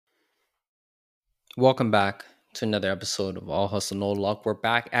Welcome back to another episode of All Hustle No Luck. We're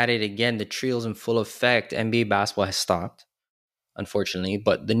back at it again. The trio's in full effect. NBA basketball has stopped, unfortunately,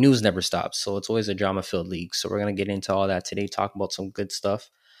 but the news never stops. So it's always a drama filled league. So we're going to get into all that today, talk about some good stuff.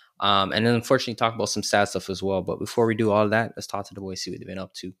 And then unfortunately talk about some sad stuff as well. But before we do all that, let's talk to the boys, see what they've been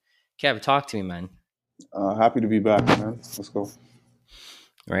up to. Kev, talk to me, man. Happy to be back, man. Let's go.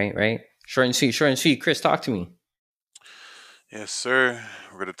 Right. Short and sweet, short and sweet. Chris, talk to me. Yes, sir.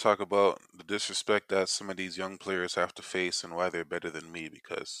 We're going to talk about the disrespect that some of these young players have to face and why they're better than me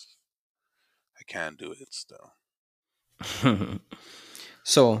because I can't do it still.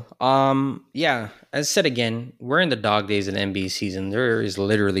 Yeah, as I said again, we're in the dog days of the NBA season. There is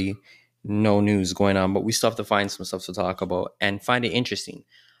literally no news going on, but we still have to find some stuff to talk about and find it interesting.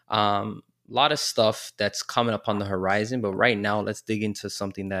 A lot of stuff that's coming up on the horizon, but right now, let's dig into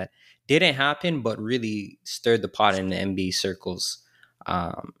something that didn't happen, but really stirred the pot in the NBA circles.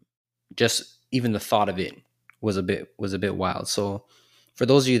 Um, just even the thought of it was a bit wild. So, for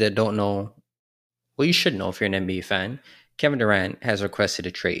those of you that don't know, well, you should know if you're an NBA fan. Kevin Durant has requested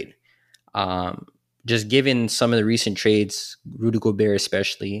a trade. Um, just given some of the recent trades, Rudy Gobert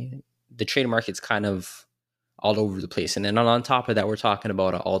especially, the trade market's kind of all over the place. And then on top of that, we're talking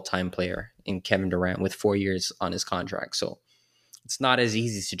about an all-time player in Kevin Durant with 4 years on his contract. So it's not as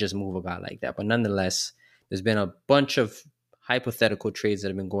easy to just move a guy like that. But nonetheless, there's been a bunch of hypothetical trades that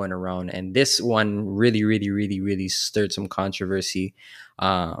have been going around, and this one really stirred some controversy.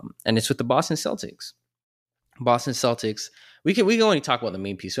 And it's with the Boston Celtics. Boston Celtics. We can only talk about the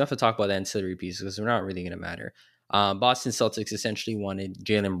main piece. We have to talk about the ancillary piece because they're not really going to matter. Boston Celtics essentially wanted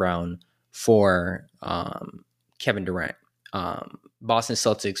Jalen Brown for Kevin Durant. Boston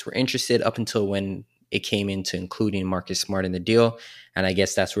Celtics were interested up until when it came into including Marcus Smart in the deal, and I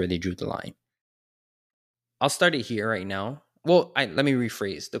guess that's where they drew the line. I'll start it here right now. Well, let me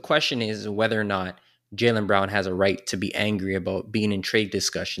rephrase. The question is whether or not Jalen Brown has a right to be angry about being in trade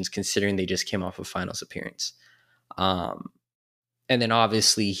discussions, considering they just came off a finals appearance. Um, and then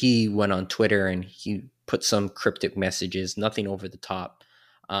obviously he went on Twitter and he put some cryptic messages, nothing over the top.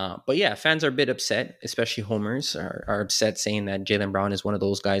 But yeah, fans are a bit upset, especially homers are upset, saying that Jalen Brown is one of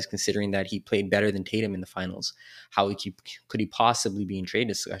those guys, considering that he played better than Tatum in the finals. How could he possibly be in trade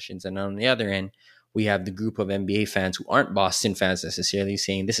discussions? And on the other end, we have the group of NBA fans who aren't Boston fans necessarily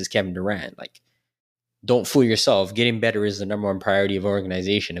saying this is Kevin Durant. Like, don't fool yourself. Getting better is the number one priority of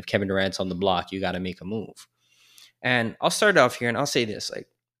organization. If Kevin Durant's on the block, you got to make a move. And I'll start off here and I'll say this, like,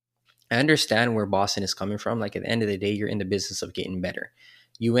 I understand where Boston is coming from. Like, at the end of the day, you're in the business of getting better.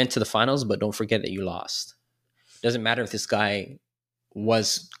 You went to the finals, but don't forget that you lost. Doesn't matter if this guy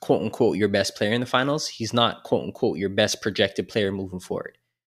was quote unquote your best player in the finals. He's not quote unquote your best projected player moving forward.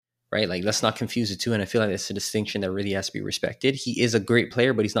 Right? Like, let's not confuse the two. And I feel like that's a distinction that really has to be respected. He is a great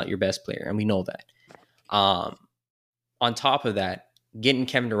player, but he's not your best player. And we know that. Um, on top of that, getting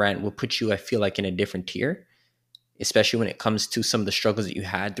Kevin Durant will put you, I feel like, in a different tier, especially when it comes to some of the struggles that you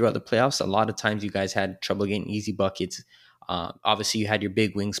had throughout the playoffs. A lot of times you guys had trouble getting easy buckets. Obviously, you had your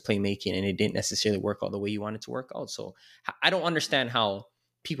big wings playmaking, and it didn't necessarily work all the way you wanted to work out. So I don't understand how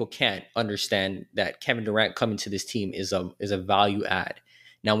people can't understand that Kevin Durant coming to this team is a value add.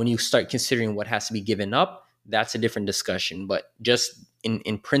 Now, when you start considering what has to be given up, that's a different discussion. But just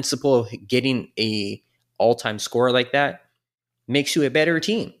in principle, getting a all-time scorer like that makes you a better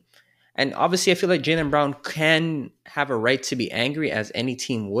team. And obviously, I feel like Jalen Brown can have a right to be angry as any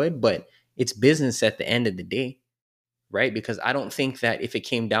team would, but it's business at the end of the day, right? Because I don't think that if it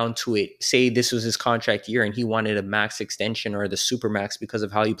came down to it, say this was his contract year and he wanted a max extension or the super max because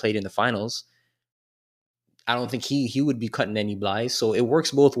of how he played in the finals, I don't think he would be cutting any lies. So it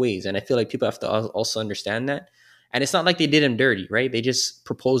works both ways. And I feel like people have to also understand that. And it's not like they did him dirty, right? They just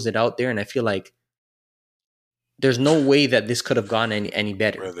proposed it out there. And I feel like there's no way that this could have gone any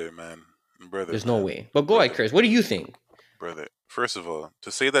better. Brother, man. Brother, There's no man. way. But go ahead, Brother, Chris. What do you think? brother. First of all,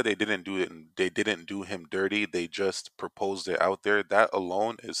 to say that they didn't do it and they didn't do him dirty, they just proposed it out there, that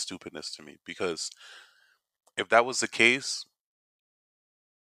alone is stupidness to me. Because if that was the case,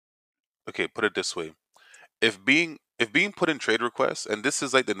 okay, put it this way. If being put in trade requests, and this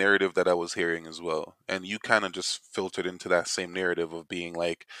is like the narrative that I was hearing as well, and you kind of just filtered into that same narrative of being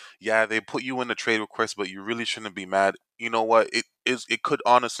like, yeah, they put you in the trade request, but you really shouldn't be mad. You know what? It could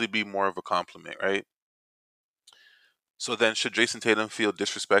honestly be more of a compliment, right? So then, should Jason Tatum feel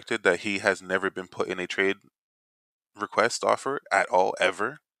disrespected that he has never been put in a trade request offer at all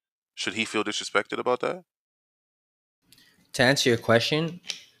ever? Should he feel disrespected about that? To answer your question,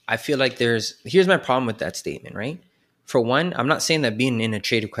 I feel like here's my problem with that statement, right? For one, I'm not saying that being in a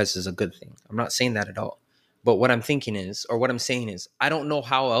trade request is a good thing. I'm not saying that at all. But what I'm thinking is, or what I'm saying is, I don't know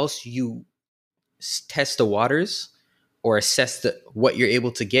how else you test the waters or assess what you're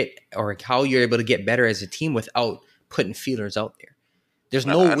able to get or how you're able to get better as a team without putting feelers out there. There's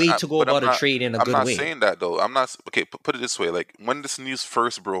no way to go But about a trade in a I'm good not way. saying that though. I'm not okay. Put it this way: like when this news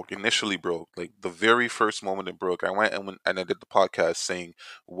first broke, initially broke, like the very first moment it broke, I went and I did the podcast saying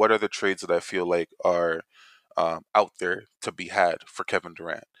what are the trades that I feel like are out there to be had for Kevin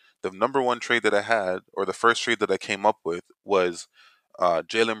Durant. The number one trade that I had, or the first trade that I came up with, was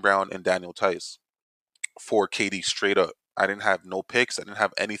Jaylen Brown and Daniel Tice for KD straight up. I didn't have no picks. I didn't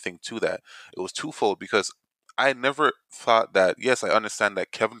have anything to that. It was twofold because I never thought that. Yes, I understand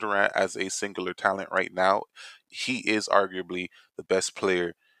that Kevin Durant, as a singular talent right now, he is arguably the best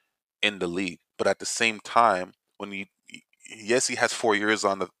player in the league. But at the same time, when you yes, he has 4 years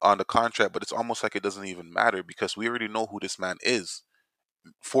on the contract, but it's almost like it doesn't even matter because we already know who this man is.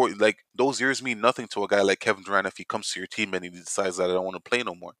 For like those years mean nothing to a guy like Kevin Durant if he comes to your team and he decides that I don't want to play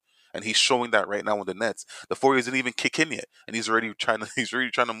no more. And he's showing that right now with the Nets. The 4 years didn't even kick in yet, and he's already trying to he's already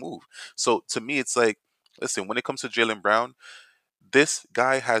trying to move. So to me, it's like, listen, when it comes to Jaylen Brown, this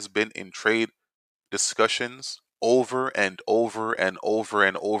guy has been in trade discussions over and over and over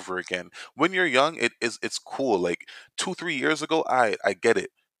and over again. When you're young, it's cool. Like 2 3 years ago, I get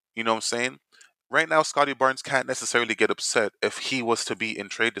it. You know what I'm saying? Right now, Scotty Barnes can't necessarily get upset if he was to be in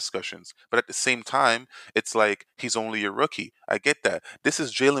trade discussions. But at the same time, it's like he's only a rookie. I get that. This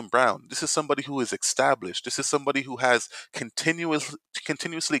is Jaylen Brown. This is somebody who is established. This is somebody who has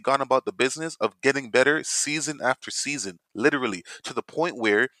continuously gone about the business of getting better season after season, literally, to the point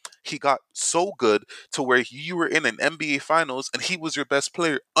where he got so good to where you were in an NBA Finals and he was your best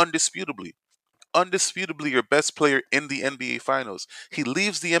player undisputably your best player in the NBA Finals. He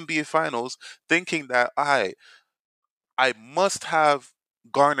leaves the NBA Finals thinking that I must have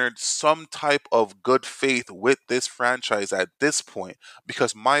garnered some type of good faith with this franchise at this point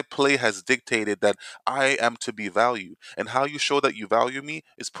because my play has dictated that I am to be valued. And how you show that you value me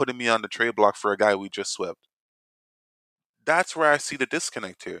is putting me on the trade block for a guy we just swept. That's where I see the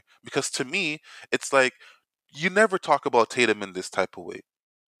disconnect here. Because to me, it's like you never talk about Tatum in this type of way.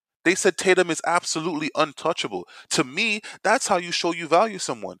 They said Tatum is absolutely untouchable. To me, that's how you show you value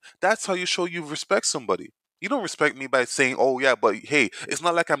someone. That's how you show you respect somebody. You don't respect me by saying, "Oh yeah, but hey, it's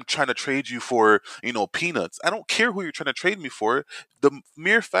not like I'm trying to trade you for, peanuts." I don't care who you're trying to trade me for. The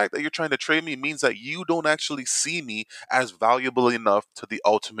mere fact that you're trying to trade me means that you don't actually see me as valuable enough to the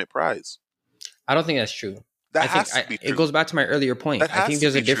ultimate prize. I don't think that's true. That I think has to be it true. goes back to my earlier point. That I has think to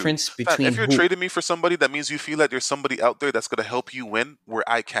there's a be true. difference Fam, between if you're who. trading me for somebody, that means you feel like there's somebody out there that's going to help you win where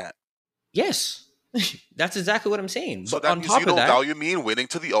I can't. Yes, that's exactly what I'm saying. So But that on means you top of don't that, value me in winning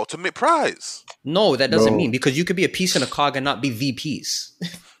to the ultimate prize. no, that doesn't mean Bro, because you could be a piece in a cog and not be the piece.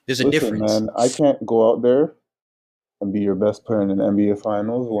 There's a listen, difference. man, I can't go out there and be your best player in an NBA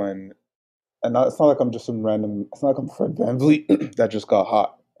Finals it's not like I'm just some random, it's not like I'm Fred VanVleet that just got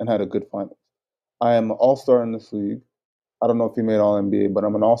hot and had a good finals. I am an all-star in this league. I don't know if you made All NBA, but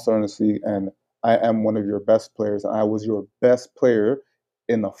I'm an all-star in this league, and I am one of your best players. And I was your best player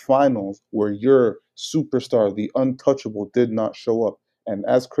in the finals where your superstar, the untouchable, did not show up. And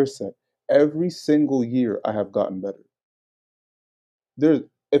as Chris said, every single year I have gotten better. There's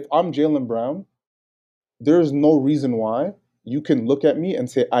if I'm Jaylen Brown, there's no reason why you can look at me and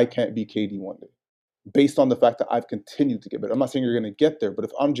say I can't be KD one day, based on the fact that I've continued to get better. I'm not saying you're going to get there, but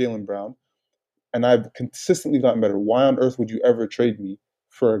if I'm Jaylen Brown and I've consistently gotten better, why on earth would you ever trade me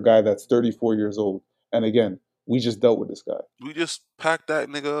for a guy that's 34 years old? And again, we just dealt with this guy. We just packed that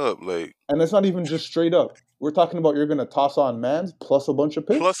nigga up, like, And it's not even just straight up. We're talking about you're going to toss on Mans plus a bunch of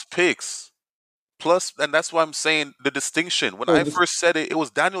picks. plus picks. Plus, and that's why I'm saying the distinction. When So I this, first said it, it was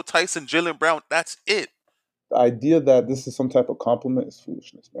Daniel Tyson, Jalen Brown. That's it. the idea that this is some type of compliment is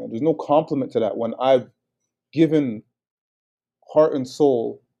foolishness, man. There's no compliment to that when I've given heart and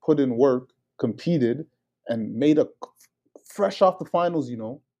soul, put in work, competed, and made a fresh off the finals,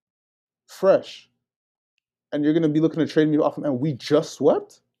 fresh. And you're going to be looking to trade me off, and we just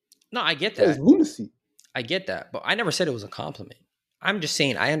swept? No, I get That is that. lunacy. I get that. But I never said it was a compliment. I'm just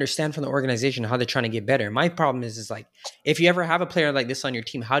saying I understand from the organization how they're trying to get better. My problem is like if you ever have a player like this on your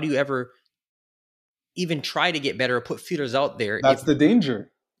team, how do you ever even try to get better or put feelers out there? That's the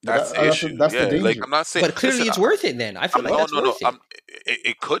danger. That's the issue. That's the Yeah, like danger. I'm not saying. But clearly Listen, it's worth it then. I feel like no, that's no, no. worth it.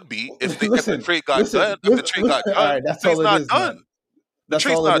 It could be if the listen, trade got listen, done. If the trade got all done, right, the that's trade's all it not is, done. man. The That's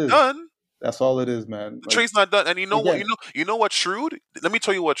trade's all it not is. done. That's all it is, man. The trade's not done. And you know what? again, You know what? Shrewd. Let me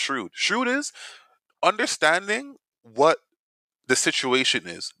tell you what shrewd. Shrewd is understanding what the situation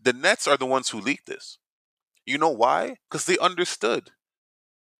is. The Nets are the ones who leaked this. You know why? Because they understood.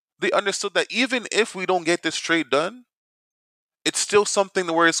 They understood that even if we don't get this trade done, it's still something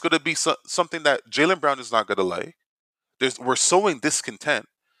where it's going to be something that Jaylen Brown is not going to like. We're sowing discontent,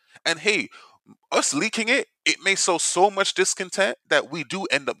 and hey, us leaking it may sow so much discontent that we do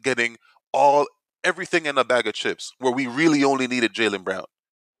end up getting everything in a bag of chips where we really only needed Jaylen Brown.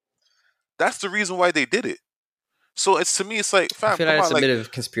 That's the reason why they did it. So it's to me, it's like, fam, I feel come like on, it's a bit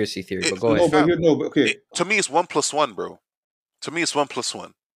of conspiracy theory, but go No, ahead. but okay. To me, it's 1+1, bro. To me, it's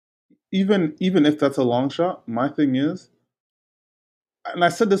 1+1. Even if that's a long shot, my thing is, and I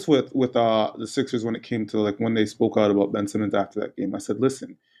said this with the Sixers when it came to like when they spoke out about Ben Simmons after that game. I said,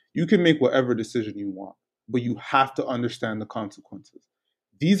 listen, you can make whatever decision you want, but you have to understand the consequences.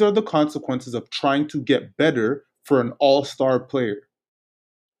 These are the consequences of trying to get better for an all-star player,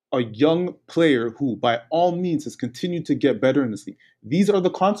 a young player who, by all means, has continued to get better in this league. These are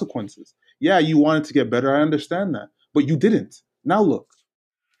the consequences. Yeah, you wanted to get better. I understand that, but you didn't. Now look,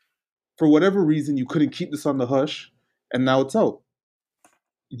 for whatever reason, you couldn't keep this on the hush, and now it's out.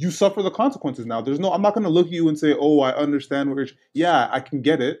 You suffer the consequences now. I'm not going to look at you and say, oh, I understand what you're, yeah, I can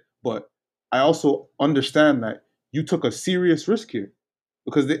get it, but I also understand that you took a serious risk here.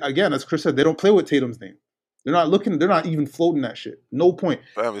 Because, again, as Chris said, they don't play with Tatum's name. They're not even floating that shit. No point.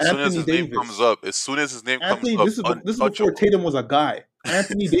 Fam, as soon as his name comes up, this is before Tatum was a guy.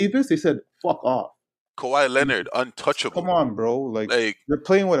 Anthony Davis, they said, fuck off. Kawhi Leonard, untouchable. Come on, bro. Like they're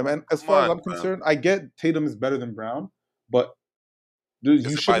playing with him. And as far as I'm concerned, I get Tatum is better than Brown, but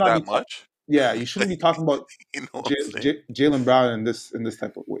you should not be much. Yeah, you shouldn't be talking about Jaylen Brown in this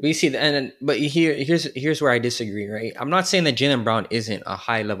type of way. But you see, but here's where I disagree, right? I'm not saying that Jaylen Brown isn't a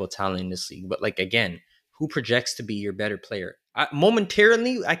high level talent in this league, but like again, who projects to be your better player?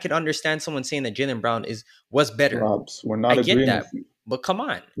 Momentarily, I could understand someone saying that Jaylen Brown was better. Robs, we're not agreeing with you. But come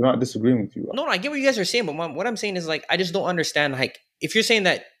on, we're not disagreeing with you. No, I get what you guys are saying, but what I'm saying is like I just don't understand. Like if you're saying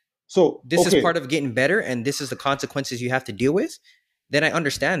that this is part of getting better and this is the consequences you have to deal with, then I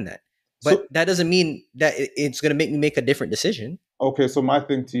understand that. But that doesn't mean that it's going to make me make a different decision. Okay, so my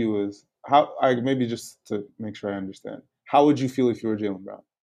thing to you is maybe just to make sure I understand, how would you feel if you were Jaylen Brown?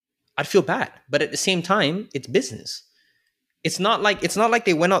 I'd feel bad, but at the same time, it's business. It's not like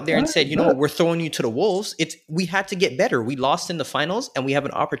they went out there and said, we're throwing you to the wolves. We had to get better. We lost in the finals, and we have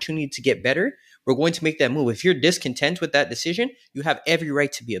an opportunity to get better. We're going to make that move. If you're discontent with that decision, you have every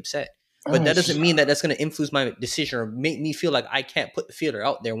right to be upset. But that doesn't mean that that's going to influence my decision or make me feel like I can't put the feeler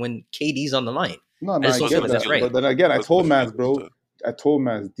out there when KD's on the line. No, I get that. That's right. But then again, I told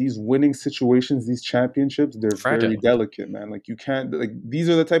Maz, these winning situations, these championships, they're fragile. Very delicate, man. Like you can't, these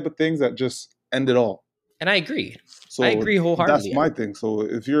are the type of things that just end it all. And I agree. So I agree wholeheartedly. That's my thing. So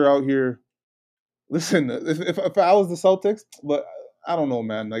if you're out here, listen, if I was the Celtics, but I don't know,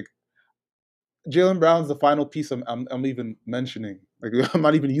 man. Like Jaylen Brown's the final piece I'm even mentioning. Like I'm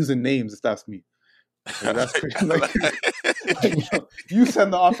not even using names if that's me. Like, that's crazy. You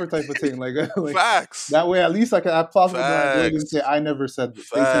send the offer type of thing. Like facts. That way, at least I can possibly say I never said this.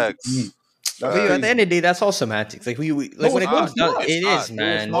 Facts. They said it to me. At the end of the day, that's all semantics. Like when it comes down, it is,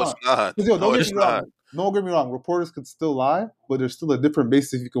 man. No, it's not. Don't get me wrong. Reporters could still lie, but there's still a different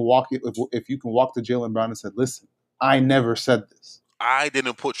basis if you can walk to Jaylen Brown and said, "Listen, I never said this. I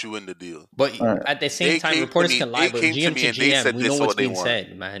didn't put you in the deal." But at the same time, reporters can lie, but GM to GM, we know what's being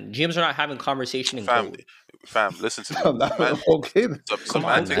said, man. GMs are not having conversation in code. Fam, listen to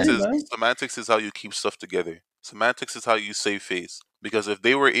me. Semantics is how you keep stuff together. Semantics is how you save face. Because if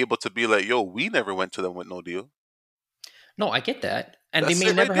they were able to be like, yo, we never went to them with no deal. No, I get that. And they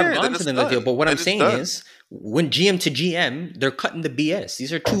may never have gone to them with a deal. But what I'm saying is, when GM to GM, they're cutting the BS.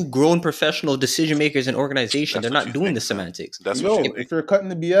 These are two grown professional decision makers in organization. They're not doing the semantics. If you're cutting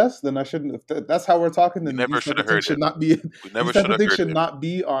the BS, then I shouldn't. If that's how we're talking, then never should have heard it. We never should have heard it. Should not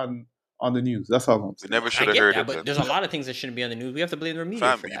be on the news. That's all I'm saying. We never should have heard it. But there's a lot of things that shouldn't be on the news. We have to blame the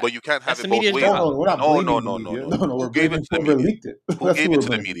media for that. But you can't have it both ways. No, we're not blaming the media. No, we're blaming whoever leaked it. Who gave it to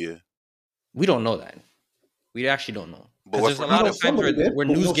the media? We don't know that. We actually don't know. Because there's a lot of times where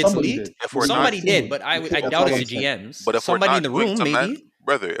news gets leaked. Somebody did, but I doubt it's the GMs. But if somebody in the room, maybe.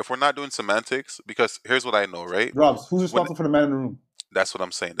 Brother, if we're not doing semantics, because here's what I know, right? Robs, who's responsible for the man in the room? That's what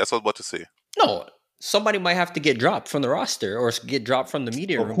I'm saying. That's what I was about to say. No, somebody might have to get dropped from the roster or get dropped from the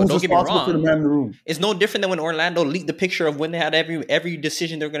media room. But don't get me wrong. For the man in the room? It's no different than when Orlando leaked the picture of when they had every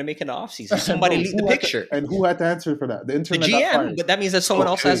decision they're going to make in the offseason. Somebody leaked the picture. And who had to answer for that? The GM, but that means that someone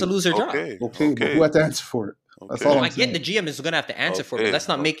else has to lose their job. Okay, but who had to answer for it? That's all I get the GM is going to have to answer for it. But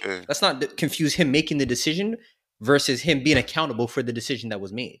let's not confuse him making the decision versus him being accountable for the decision that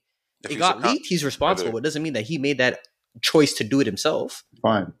was made. It got leaked. He's responsible. But it doesn't mean that he made that choice to do it himself.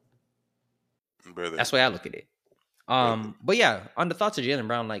 Fine. Brother. That's the way I look at it. But yeah, on the thoughts of Jaylen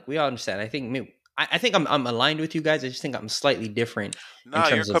Brown, like we all understand. I think I think I'm aligned with you guys. I just think I'm slightly different in Nah,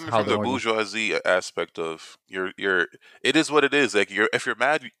 you're terms of coming how from the the organ. bourgeoisie aspect of you're. It is what it is. Like if you're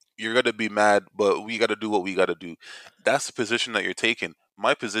mad, you're gonna be mad. But we got to do what we got to do. That's the position that you're taking.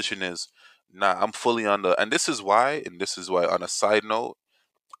 My position is, nah. I'm fully on the, and this is why. And this is why. On a side note,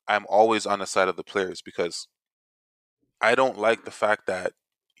 I'm always on the side of the players because I don't like the fact that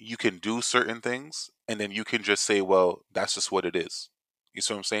you can do certain things and then you can just say, well, that's just what it is. You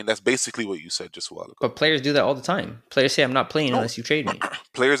see what I'm saying? That's basically what you said just a while ago. But players do that all the time. Players say I'm not playing No, unless you trade me.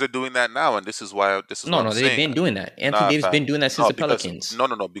 players are doing that now, and this is No, what I'm no, they've saying. been doing that. Anthony Nah, Davis fam. been doing that since No, the because Pelicans.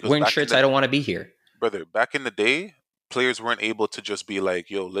 no, because Wearing back in shirts, the I don't want to be here. brother, back in the day, players weren't able to just be like,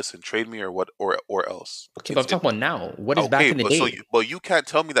 "Yo, listen, trade me or what or else." Okay, but I'm talking about now. What is back Okay, in the but day? but you can't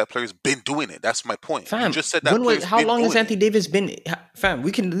tell me that players been doing it. That's my point. You Fam, just said that when was players how been long has doing it. Anthony Davis been? Fam,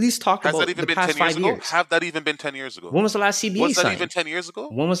 we can at least talk Has that about even the been past 10 years 5 ago? years. Have that even been 10 years ago? When was the last CBA Was that even signed? 10 years ago?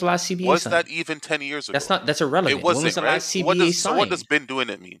 When was the last CBA Was signed? that even 10 years That's ago? not. That's It irrelevant. When was wasn't, the right? last So what CBA does signed? been doing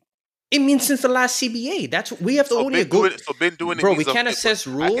it mean? It means since the last CBA. That's we have to only go. Been doing it Bro, we means can't assess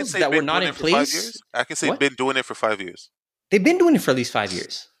I can rules say that were been not doing in it for 5 place. years. I can say What? been doing it for 5 years. They've been doing it for at least 5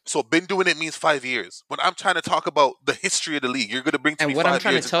 years. So been doing it means 5 years. When I'm trying to talk about the history of the league, you're gonna bring to And me what I'm five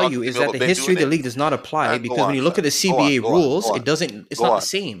trying to years and tell talking you to is me that the about been history doing of the it? league does not apply Man, go because when on, you look at fam. the CBA rules, Go it on, doesn't. It's go not the on,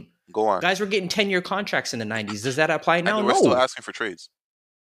 same. go on. Guys were getting 10-year contracts in the 90s. Does that apply And now? they were still No. asking for trades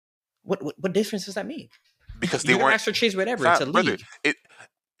What difference does that make? because they You're gonna weren't. ask for trades, whatever. It's a Fam, brother, league. it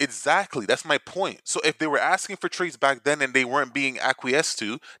exactly. That's my point. So if they were asking for trades back then and they weren't being acquiesced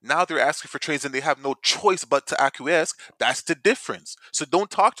to, now they're asking for trades and they have no choice but to acquiesce. That's the difference. So don't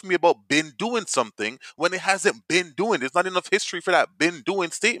talk to me about been doing something when it hasn't been doing. There's not enough history for that been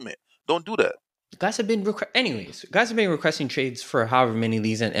doing statement. Don't do that. Guys have been guys have been requesting trades for however many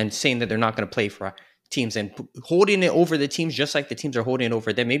leagues and saying that they're not going to play for teams and holding it over the teams just like the teams are holding it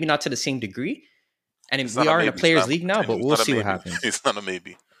over them. Maybe not to the same degree. And It's we not a are in a maybe. It's players not. league now, but It's we'll not a see what maybe. happens. It's not a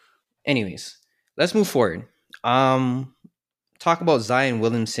maybe. Anyways, let's move forward. Talk about Zion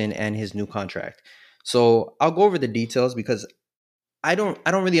Williamson and his new contract. So I'll go over the details because I don't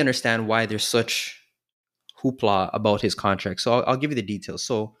really understand why there's such hoopla about his contract. So I'll give you the details.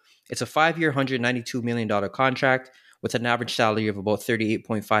 So it's a 5-year, $192 million contract with an average salary of about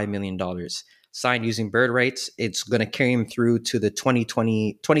 $38.5 million. Signed using bird rights. It's going to carry him through to the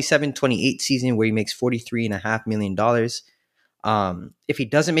 27-28 season where he makes $43.5 million. If he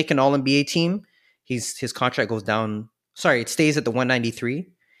doesn't make an All NBA team, his contract goes down. Sorry, it stays at the 193.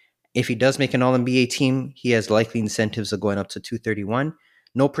 If he does make an All NBA team, he has likely incentives of going up to 231.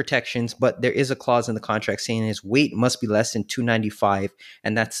 No protections, but there is a clause in the contract saying his weight must be less than 295,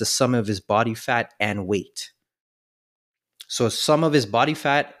 and that's the sum of his body fat and weight. So sum of his body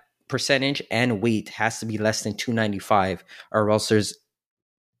fat percentage and weight has to be less than 295, or else there's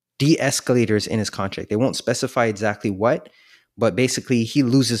de-escalators in his contract. They won't specify exactly what, but basically he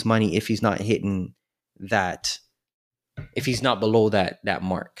loses money if he's not hitting that, if he's not below that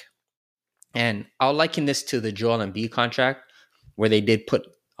mark. And I'll liken this to the Joel Embiid contract, where they did put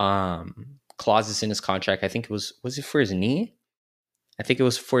clauses in his contract. I think it was it for his knee? I think it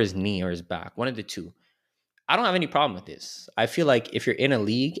was for his knee or his back, one of the two. I don't have any problem with this. I feel like if you're in a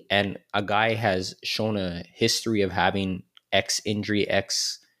league and a guy has shown a history of having X injury,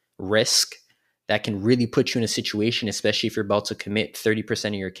 X risk, that can really put you in a situation, especially if you're about to commit 30%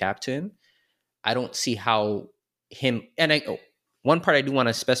 of your cap to him, I don't see how him, and one part I do want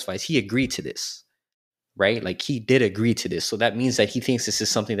to specify is he agreed to this, right? Like he did agree to this. So that means that he thinks this is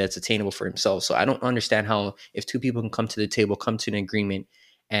something that's attainable for himself. So I don't understand how, if two people can come to the table, come to an agreement,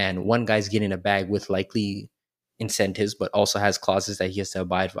 and one guy's getting a bag with likely incentives, but also has clauses that he has to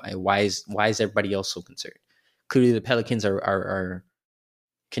abide by, why is everybody else so concerned? Clearly the Pelicans are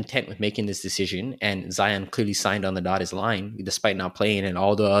content with making this decision, and Zion clearly signed on the dotted line despite not playing, and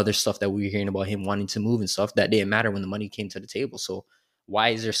all the other stuff that we were hearing about him wanting to move and stuff that didn't matter when the money came to the table. So why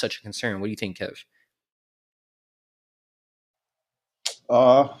is there such a concern? What do you think, Kev?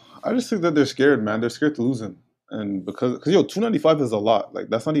 I just think that they're scared, man. They're scared to lose him, and because 295 is a lot. Like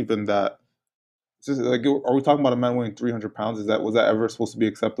that's not even that. It's just, like, are we talking about a man weighing 300 pounds? Was that ever supposed to be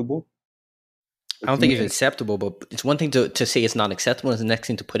acceptable? I don't think it's acceptable, but it's one thing to say it's not acceptable. It's the next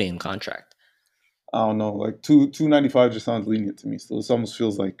thing to put it in contract. I don't know. Like 295 just sounds lenient to me. So it almost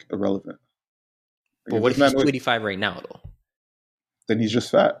feels like irrelevant. Like, But what if he's 285 right now, though? Then he's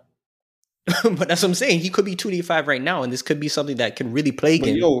just fat. But that's what I'm saying. He could be 285 right now, and this could be something that can really plague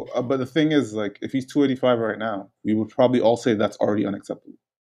him. But the thing is, like, if he's 285 right now, we would probably all say that's already unacceptable.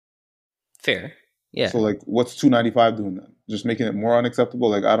 Fair. Yeah. So, like, what's 295 doing then? Just making it more unacceptable?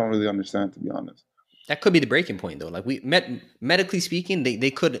 Like, I don't really understand, to be honest. That could be the breaking point, though. Like medically speaking,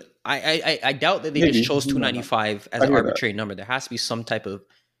 they could. I doubt that they just Maybe. chose No, no. 295 as I an hear that. arbitrary number. There has to be some type of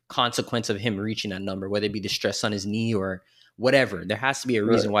consequence of him reaching that number, whether it be the stress on his knee or whatever. There has to be a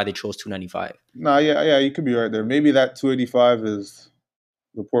reason Right. why they chose 295. Nah, yeah, you could be right there. Maybe that 285 is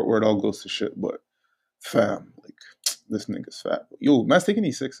the port where it all goes to shit. But fam, like this nigga's fat. Yo, man's thinking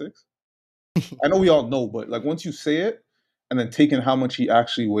he's 6'6". I know we all know, but like once you say it, and then taking how much he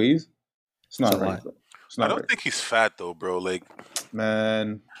actually weighs, it's It's a not right, lot. bro. It's I not don't right, think he's fat though, bro. Like,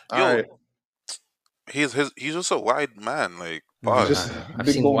 man. All yo, right, he's just a wide man. Like, he's pause. just Nah, I've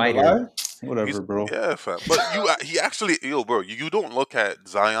big seen bone to wider. lie. Whatever, He's bro. yeah, fat. But he actually, yo, bro, you don't look at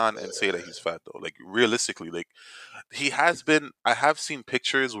Zion and say that he's fat though. Like realistically, like he has been. I have seen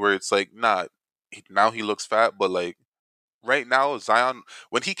pictures where it's like, nah, now he looks fat, but like right now, Zion,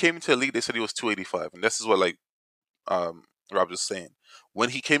 when he came into the league, they said he was 285, and this is what like Rob was saying. When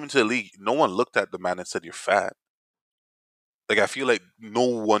he came into the league, no one looked at the man and said you're fat. Like I feel like no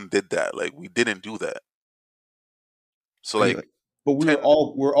one did that. Like we didn't do that. So I mean, like But 10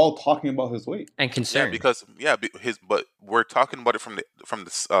 we're all talking about his weight. and yeah, concern. because yeah, his but we're talking about it from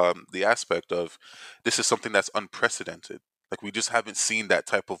the aspect of this is something that's unprecedented. Like we just haven't seen that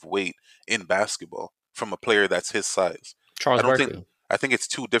type of weight in basketball from a player that's his size. I Charles don't think Barkley. I think it's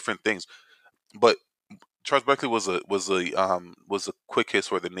two different things. But Charles Barkley was the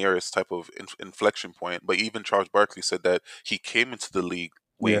quickest or the nearest type of inflection point. But even Charles Barkley said that he came into the league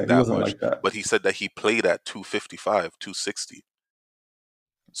Yeah, weighing he that wasn't much, like that. but he said that he played at 255, 260.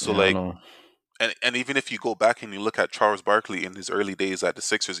 So I don't like, know. and even if you go back and you look at Charles Barkley in his early days at the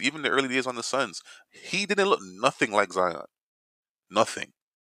Sixers, even the early days on the Suns, he didn't look nothing like Zion, nothing.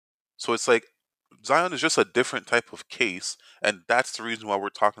 So it's like Zion is just a different type of case, and that's the reason why we're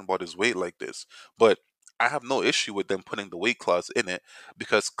talking about his weight like this. But I have no issue with them putting the weight clause in it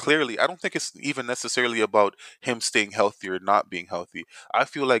because clearly I don't think it's even necessarily about him staying healthy or not being healthy. I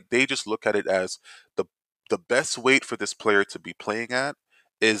feel like they just look at it as the the best weight for this player to be playing at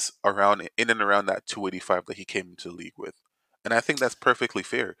is around in and around that 285 that he came into the league with. And I think that's perfectly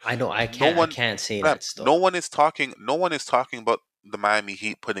fair. I know. I No can't. I one can't say fam, that still. no one is talking about the Miami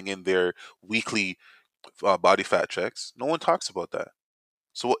Heat putting in their weekly body fat checks. No one talks about that.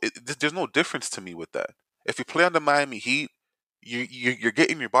 So there's no difference to me with that. If you play on the Miami Heat, you're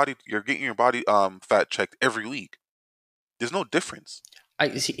getting your body fat checked every week. There's no difference.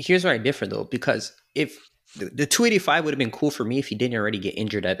 I see, here's where I differ though, because if the 285 would have been cool for me if he didn't already get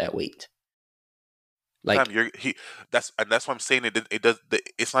injured at that weight. Fam, Like that's why I'm saying it does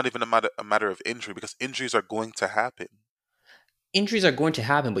it's not even a matter of injury because injuries are going to happen. injuries are going to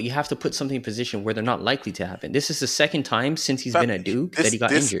happen, but you have to put something in position where they're not likely to happen. This is the second time since he's Fam, been at Duke that this he got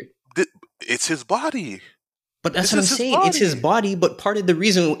this, injured. this it's his body. But that's This what I'm is his saying. It's his body. body, but part of the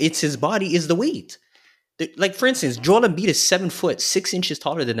reason it's his body is the weight. Like for instance, Joel Embiid is 7 foot 6 inches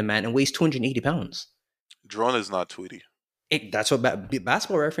taller than the man and weighs 280 pounds. Drone is not Tweety. That's what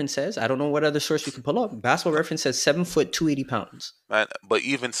Basketball Reference says. I don't know what other source you can pull up. Basketball Reference says 7 foot 280 pounds. Man, but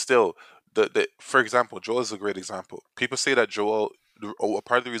even still, the for example, Joel is a great example. People say that Joel, a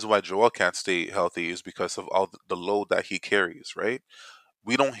part of the reason why Joel can't stay healthy is because of all the load that he carries. Right?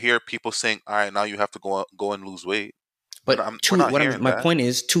 We don't hear people saying, "All right, now you have to go and lose weight." We're not hearing My that. point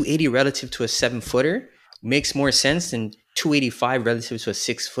is 280 relative to a 7 footer makes more sense than 285 relative to a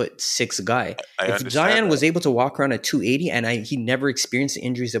 6 foot 6 guy. I If understand Zion that. was able to walk around at 280 and he never experienced the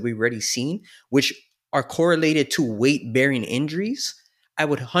injuries that we've already seen, which are correlated to weight bearing injuries, I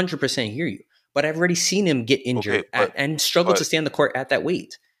would 100% hear you. But I've already seen him get Okay, injured and struggle to but stay on the court at that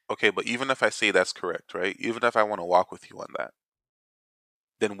weight. okay, but even if I say that's correct, right? Even if I want to walk with you on that,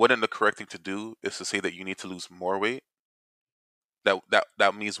 then wouldn't the correct thing to do is to say that you need to lose more weight?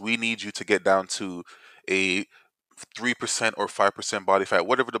 That means we need you to get down to a 3% or 5% body fat,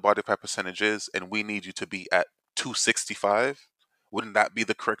 whatever the body fat percentage is, and we need you to be at 265. Wouldn't that be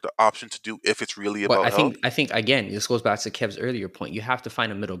the correct option to do if it's really But about health? I think again, this goes back to Kev's earlier point. You have to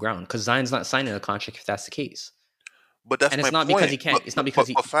find a middle ground because Zion's not signing a contract if that's the case. But that's And my it's not because point. he can't. It's not because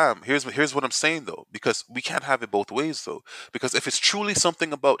he. But fam, here's what I'm saying though, because we can't have it both ways though. Because if it's truly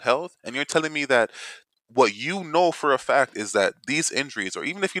something about health, and you're telling me that what you know for a fact is that these injuries, or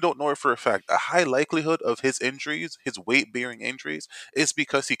even if you don't know it for a fact, a high likelihood of his injuries, his weight bearing injuries, is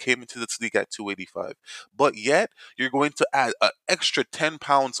because he came into this league at 285. But yet, you're going to add an extra 10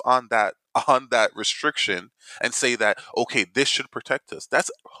 pounds on that restriction and say that, okay, this should protect us.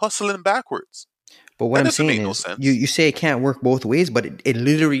 That's hustling backwards. But what That I'm doesn't saying make no is, sense. you say it can't work both ways, but it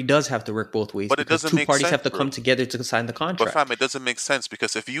literally does have to work both ways But it because doesn't two make parties sense, have to bro. come together to sign the But contract. fam, it doesn't make sense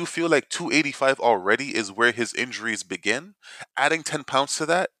because if you feel like 285 already is where his injuries begin, adding 10 pounds to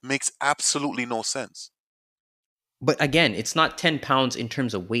that makes absolutely no sense. But again, it's not 10 pounds in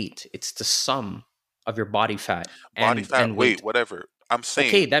terms of weight. It's the sum of your body fat Body fat, and weight, weight. whatever. I'm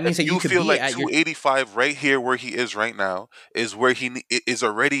Okay, saying that if means that you you could feel be like at your 285 right here where he is right now is where is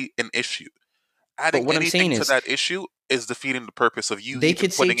already an issue. but Adding what I'm anything saying to is that issue is defeating the purpose of you they even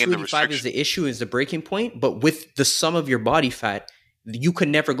could say putting in the 285 is restriction. the issue, is the breaking point, but with the sum of your body fat, you could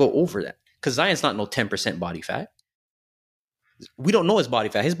never go over that. Because Zion's not no 10% body fat. We don't know his body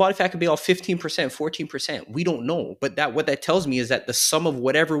fat. His body fat could be all 15%, 14%. We don't know. But that what that tells me is that the sum of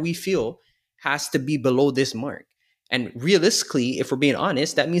whatever we feel has to be below this mark. And realistically, if we're being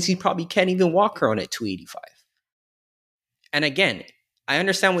honest, that means he probably can't even walk around at 285. And again, I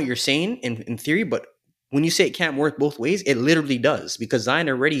understand what you're saying in theory, but when you say it can't work both ways, it literally does, because Zion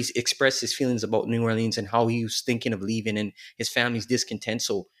already expressed his feelings about New Orleans and how he was thinking of leaving and his family's discontent.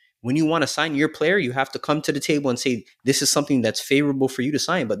 So when you want to sign your player, you have to come to the table and say, this is something that's favorable for you to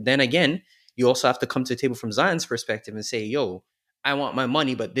sign. But then again, you also have to come to the table from Zion's perspective and say, yo, I want my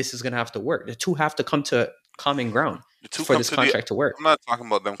money, but this is going to have to work. The two have to come to common ground The two for come this to the. contract to work. I'm not talking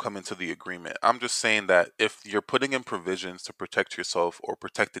about them coming to the agreement. I'm just saying that if you're putting in provisions to protect yourself or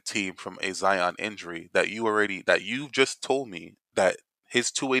protect the team from a Zion injury, that you just told me that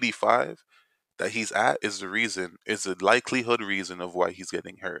his 285 that he's at is the likelihood reason of why he's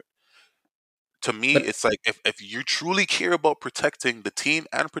getting hurt. To me, But it's like if you truly care about protecting the team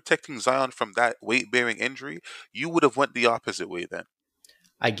and protecting Zion from that weight bearing injury, you would have went the opposite way then.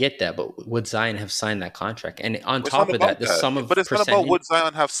 I get that, but would Zion have signed that contract? And on But it's not top of about that, the that. sum But of it's not about percentage, would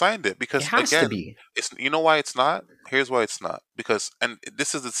Zion have signed it it because has to again, be. it's you know why it's not. Here's why it's not because and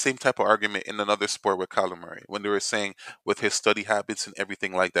this is the same type of argument in another sport with Kyler Murray when they were saying with his study habits and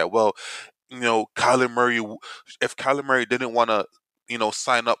everything like that. Well, Kyler Murray, if Kyler Murray didn't want to,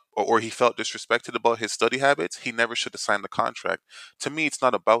 sign up or he felt disrespected about his study habits, he never should have signed the contract. To me, it's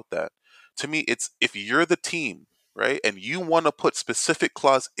not about that. To me, it's if you're the team, right, and you want to put specific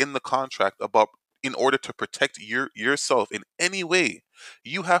clause in the contract about in order to protect yourself in any way,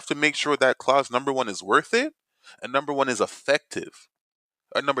 you have to make sure that clause number one is worth it, and number one is effective.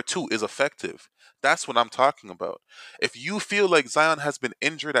 Number two is effective. That's what I'm talking about. If you feel like Zion has been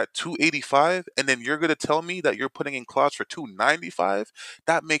injured at 285 and then you're going to tell me that you're putting in clause for 295,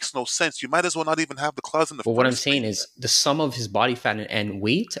 that makes no sense. You might as well not even have the clause in the But what I'm first place saying then. is the sum of his body fat and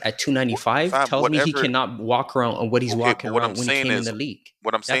weight at 295 Fam, tells me he whatever. cannot walk around on what he's Okay, walking but what I'm around when he saying came in is, the league.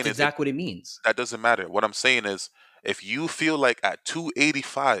 what I'm saying That's is, it exactly what it means. that doesn't matter. What I'm saying is, if you feel like at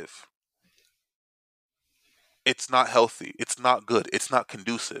 285, it's not healthy, it's not good, it's not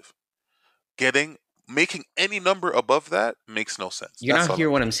conducive. Making any number above that makes no sense. You're That's not all I'm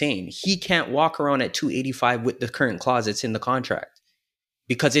hearing what I'm saying. saying. He can't walk around at 285 with the current clause that's in the contract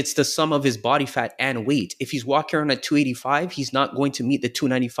because it's the sum of his body fat and weight. If he's walking around at 285, he's not going to meet the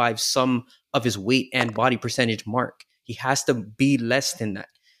 295 sum of his weight and body percentage mark. He has to be less than that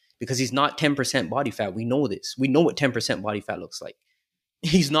because he's not 10% body fat. We know this. We know what 10% body fat looks like.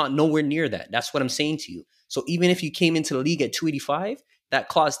 He's not nowhere near that. That's what I'm saying to you. So even if you came into the league at 285, that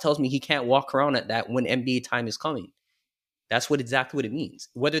clause tells me he can't walk around at that when NBA time is coming. That's exactly what it means.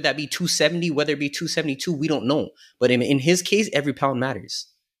 Whether that be 270, whether it be 272, we don't know. But in his case, every pound matters.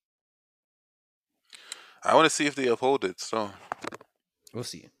 I want to see if they uphold it. So, We'll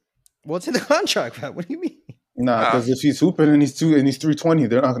see. Well, it's in the contract, Pat. What do you mean? Nah, nah, because if he's hooping and he's 320,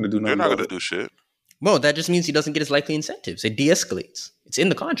 they're not gonna do they're nothing not about gonna it. do shit. Well, that just means he doesn't get his likely incentives. It de-escalates. It's in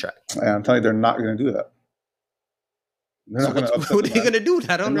the contract. And I'm telling you, they're not gonna do that. They're So not gonna upset what the are they man. gonna do?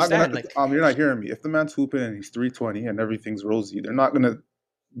 I don't They're not gonna. understand. You're not hearing me. If the man's hooping and he's 320 and everything's rosy, they're not gonna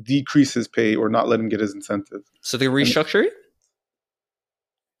decrease his pay or not let him get his incentive. So they restructure it?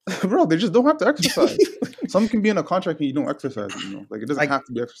 Bro, they just don't have to exercise. Some can be in a contract and you don't exercise it. Like it doesn't have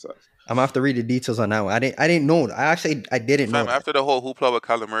to be exercised. I'm gonna have to read the details on that one. I didn't know. I didn't know Fam, that. after the whole hoopla with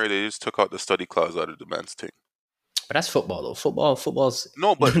Kyler Murray, they just took out the study clause out of the man's thing. But that's football though. Football's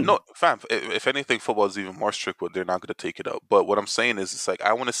No, but no, fam. If anything, football is even more strict. But they're not going to take it out. But what I'm saying is, it's like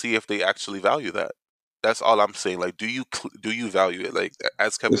I want to see if they actually value that. That's all I'm saying. Like, do you value it? Like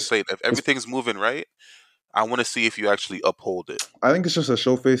as Kevin It's- said, if everything's moving right, I want to see if you actually uphold it. I think it's just a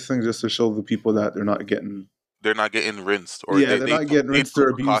show face thing, just to show the people that they're not getting. They're not getting rinsed, or Yeah, they're not getting they rinsed took or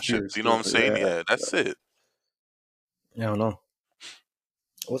abused here. precautions. You know what I'm saying? Yeah, that's it. I don't know.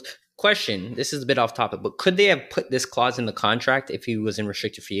 Question, this is a bit off topic, but could they have put this clause in the contract if he was in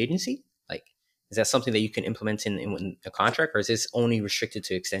restricted free agency? Like, Is that something that you can implement in a contract, or is this only restricted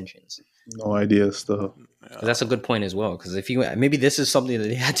to extensions? No idea still. Because that's a good point as well. Because if you maybe this is something that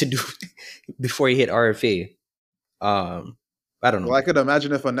they had to do before he hit RFA. I don't know. Well, I could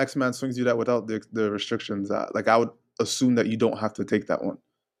imagine if a next man swings you that without the restrictions. Like I would assume that you don't have to take that one.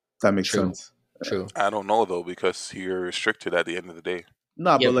 If that makes True. sense. True. I don't know though, because you're restricted at the end of the day.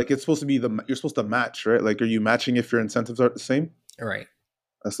 Nah, Yep. but like it's supposed to be you're supposed to match, right? Like, are you matching if your incentives are the same? All right.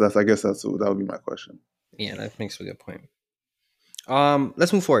 That's I guess that would be my question. Yeah, that makes a good point.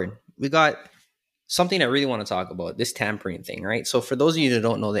 Let's move forward. We got something I really want to talk about, this tampering thing, right? So for those of you that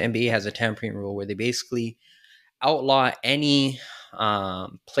don't know, the NBA has a tampering rule where they basically outlaw any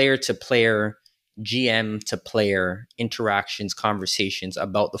player to player, GM to player interactions, conversations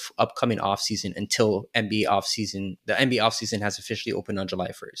about the upcoming offseason until the NBA offseason has officially opened on July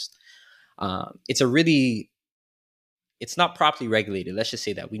 1st. It's not properly regulated. Let's just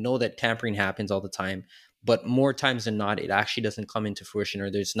say that. We know that tampering happens all the time, but more times than not, it actually doesn't come into fruition, or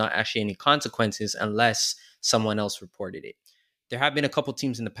there's not actually any consequences unless someone else reported it. There have been a couple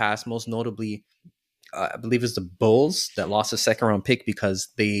teams in the past, most notably, I believe it's the Bulls that lost a second round pick because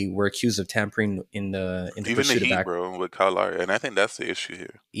they were accused of tampering in the Even the Heat, bro, with Kyle Lowry, and I think that's the issue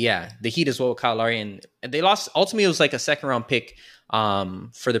here. Yeah, the Heat as well with Kyle Lowry, and they lost. Ultimately, it was like a second round pick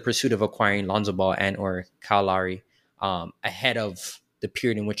for the pursuit of acquiring Lonzo Ball and or Kyle Lowry ahead of the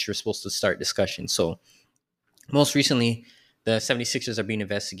period in which you're supposed to start discussion. So most recently, the 76ers are being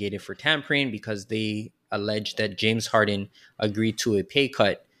investigated for tampering because they allege that James Harden agreed to a pay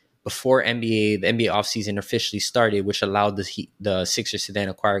cut before the NBA offseason officially started, which allowed the Sixers to then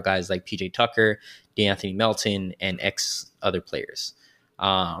acquire guys like PJ Tucker, DeAnthony Melton, and other players.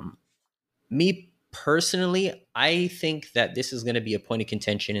 Me personally, I think that this is going to be a point of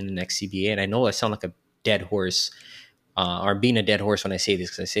contention in the next CBA. And I know I sound like a dead horse, or being a dead horse when I say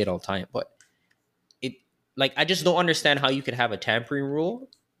this because I say it all the time, but I just don't understand how you could have a tampering rule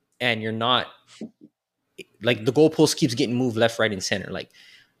and you're not, like, the goalpost keeps getting moved left, right, and center. Like,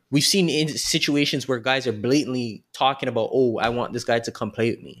 we've seen in situations where guys are blatantly talking about, oh, I want this guy to come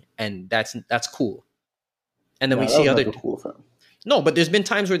play with me, and that's cool. And then we see other cool. No, but there's been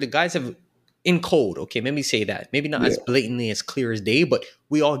times where the guys have in code. Okay, let me say that. Maybe not as blatantly as clear as day, but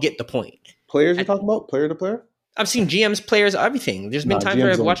we all get the point. Players you're talking about? Player to player? I've seen GMs, players, everything. There's been times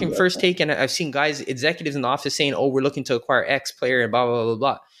where I'm watching First Take and I've seen guys, executives in the office saying, oh, we're looking to acquire X player and blah, blah, blah,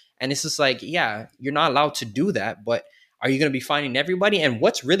 blah. And it's just like, yeah, you're not allowed to do that, but are you going to be finding everybody? And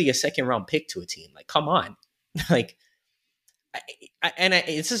what's really a second round pick to a team? Like, come on. Like,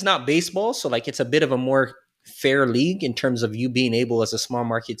 it's just not baseball. So like, it's a bit of a more fair league in terms of you being able as a small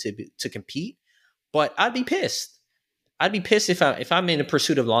market to compete. But I'd be pissed. I'd be pissed if I'm in a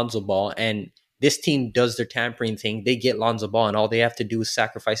pursuit of Lonzo Ball and this team does their tampering thing, they get Lonzo Ball, and all they have to do is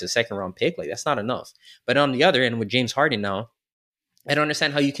sacrifice a second round pick. Like, that's not enough. But on the other end, with James Harden now, I don't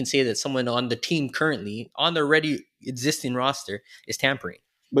understand how you can say that someone on the team currently, on the already existing roster, is tampering.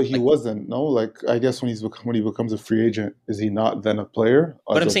 But he wasn't, no? Like, I guess when he becomes a free agent, is he not then a player?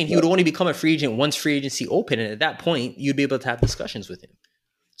 But I'm saying he would only become a free agent once free agency opened, and at that point, you'd be able to have discussions with him.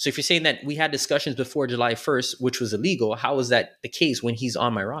 So if you're saying that we had discussions before July 1st, which was illegal, how is that the case when he's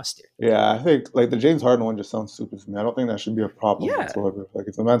on my roster? Yeah, I think like the James Harden one just sounds stupid to me. I don't think that should be a problem whatsoever. Like,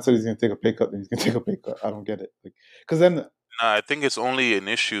 if the man said he's going to take a pay cut, then he's going to take a pay cut. I don't get it. Because then... I think it's only an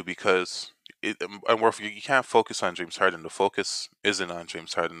issue because you can't focus on James Harden. The focus isn't on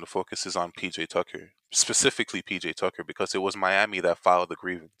James Harden. The focus is on PJ Tucker, specifically PJ Tucker, because it was Miami that filed the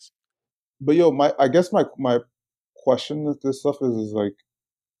grievance. But I guess my question with this stuff is like,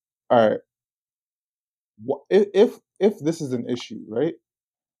 all right, if this is an issue, right?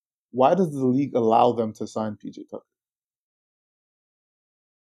 Why does the league allow them to sign PJ Tucker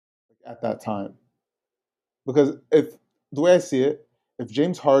at that time? Because if the way I see it, if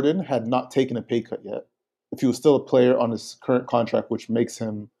James Harden had not taken a pay cut yet, if he was still a player on his current contract, which means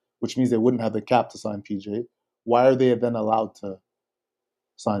they wouldn't have the cap to sign PJ, why are they then allowed to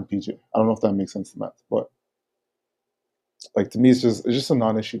sign PJ? I don't know if that makes sense to Matt, but like, to me, it's just a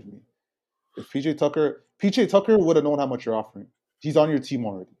non-issue to me. If PJ Tucker would have known how much you're offering. He's on your team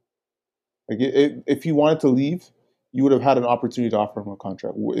already. Like, if he wanted to leave, you would have had an opportunity to offer him a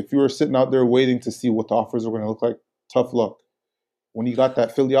contract. If you were sitting out there waiting to see what the offers were going to look like, tough luck. When he got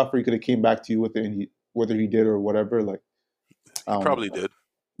that Philly offer, he could have came back to you with it, and whether he did or whatever, like, he probably did.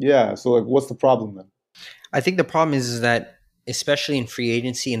 Yeah. So like, what's the problem then? I think the problem is that, especially in free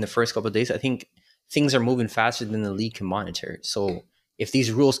agency in the first couple of days, I think things are moving faster than the league can monitor. So if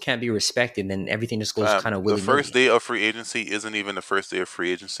these rules can't be respected, then everything just goes kind of willy-nilly. The first day of free agency isn't even the first day of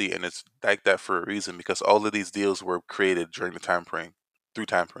free agency, and it's like that for a reason, because all of these deals were created during the tampering, through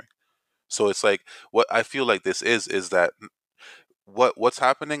tampering. So it's like what I feel like this is that what's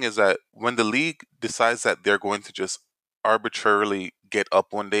happening is that when the league decides that they're going to just arbitrarily get up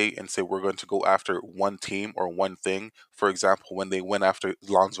one day and say we're going to go after one team or one thing. For example, when they went after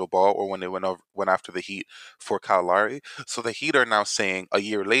Lonzo Ball or when they went after the Heat for Kyle Lowry. So the Heat are now saying a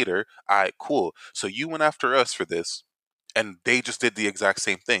year later, all right, cool. So you went after us for this, and they just did the exact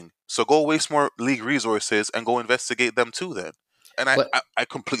same thing. So go waste more league resources and go investigate them too then. And I, But I, I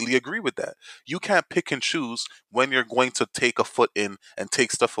completely agree with that. You can't pick and choose when you're going to take a foot in and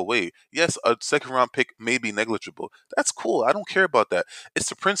take stuff away. Yes, a second round pick may be negligible. That's cool. I don't care about that. It's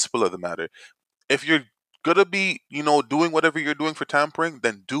the principle of the matter. If you're gonna be, doing whatever you're doing for tampering,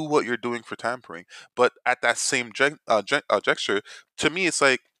 then do what you're doing for tampering. But at that same gesture, to me, it's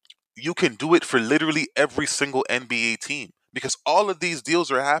like you can do it for literally every single NBA team because all of these deals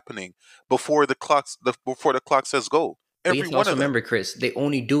are happening before the clock says go. But you Every have to one also of them. remember, Chris, they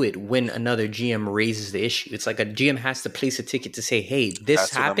only do it when another GM raises the issue. It's like a GM has to place a ticket to say, hey, this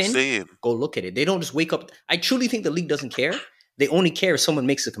That's what I'm happened. saying. Go look at it. They don't just wake up. I truly think the league doesn't care. They only care if someone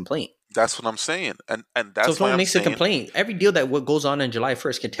makes a complaint. That's what I'm saying, and So that's if why someone I'm makes a saying complaint, every deal that goes on July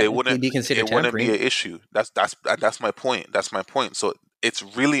 1st can they technically be considered it wouldn't be tampering. an issue. That's my point. That's my point. So it's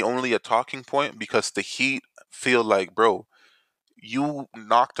really only a talking point because the Heat feel like, bro, you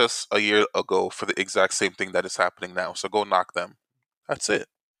knocked us a year ago for the exact same thing that is happening now. So go knock them. That's it.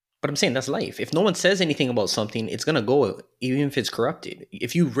 But I'm saying that's life. If no one says anything about something, it's going to go, even if it's corrupted.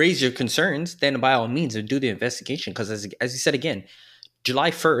 If you raise your concerns, then by all means, do the investigation. Because as you said again, July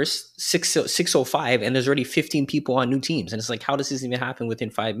 1st, 6:05, and there's already 15 people on new teams. And it's like, how does this even happen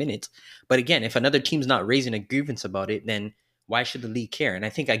within 5 minutes? But again, if another team's not raising a grievance about it, then why should the league care? And I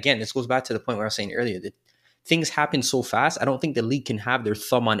think, again, this goes back to the point where I was saying earlier that things happen so fast. I don't think the league can have their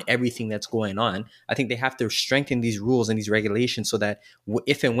thumb on everything that's going on. I think they have to strengthen these rules and these regulations so that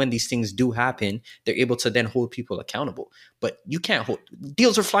if and when these things do happen, they're able to then hold people accountable. But you can't hold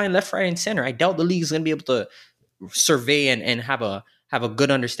deals are flying left, right, and center. I doubt the league is going to be able to survey and have a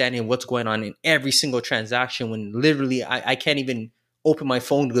good understanding of what's going on in every single transaction when literally I can't even open my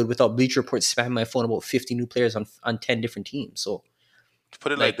phone good without Bleacher Report spamming my phone about 50 new players on 10 different teams. So To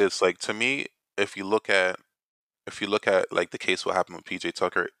put it like like this, like to me, if you look at like the case what happened with PJ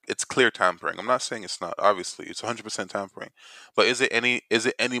Tucker, it's clear tampering. I'm not saying it's not. Obviously, it's 100% tampering. But is it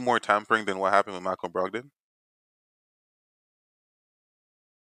any more tampering than what happened with Malcolm Brogdon?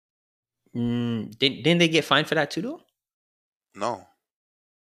 didn't they get fined for that too though? No.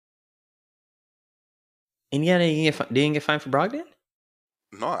 Indiana didn't get fined for Brogdon?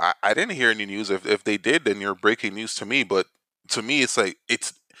 No, I didn't hear any news. If they did, then you're breaking news to me. But to me, it's like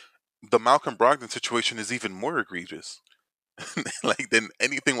it's the Malcolm Brogdon situation is even more egregious. Like than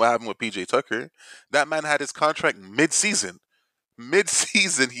anything what happened with PJ Tucker. That man had his contract mid-season.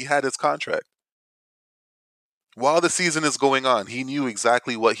 Mid-season, he had his contract. While the season is going on, he knew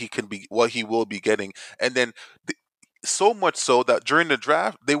exactly what he will be getting, and then so much so that during the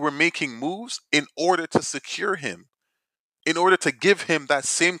draft, they were making moves in order to secure him, in order to give him that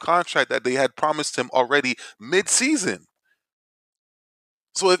same contract that they had promised him already mid-season.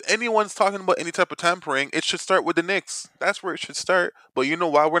 So if anyone's talking about any type of tampering, it should start with the Knicks. That's where it should start. But you know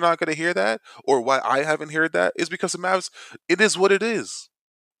why we're not going to hear that, or why I haven't heard that, is because the Mavs. It is what it is.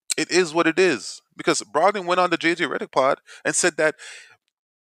 It is what it is. Because Brogdon went on the JJ Redick pod and said that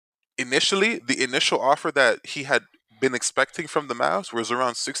initially, the initial offer that he had been expecting from the Mavs was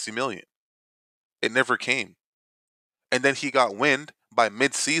around 60 million. It never came. And then he got wind by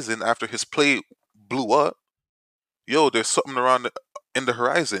mid-season after his play blew up. Yo, there's something around in the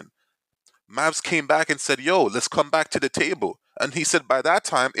horizon. Mavs came back and said, yo, let's come back to the table. And he said by that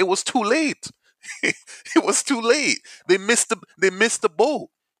time, it was too late. It was too late. They missed the boat.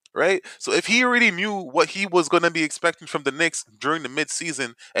 Right? So if he already knew what he was going to be expecting from the Knicks during the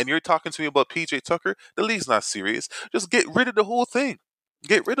midseason, and you're talking to me about PJ Tucker, the league's not serious. Just get rid of the whole thing.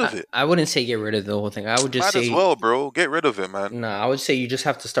 Get rid of it. I wouldn't say get rid of the whole thing. I would just Might as say well, bro. Get rid of it, man. no. I would say you just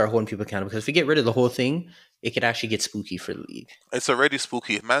have to start holding people accountable because if you get rid of the whole thing, it could actually get spooky for the league. It's already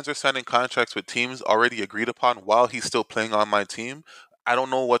spooky. If mans are signing contracts with teams already agreed upon while he's still playing on my team, I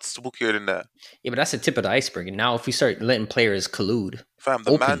don't know what's spookier than that. Yeah, but that's the tip of the iceberg. And now if we start letting players collude, Fam,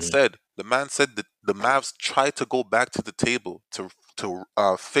 the man said that the Mavs tried to go back to the table to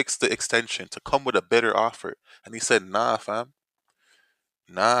fix the extension, to come with a better offer, and he said, "Nah, fam,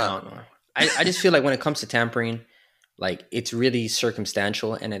 I nah." don't know. I just feel like when it comes to tampering, like it's really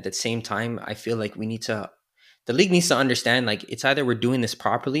circumstantial, and at the same time, I feel like the league needs to understand like it's either we're doing this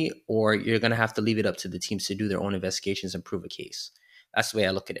properly or you're gonna have to leave it up to the teams to do their own investigations and prove a case. That's the way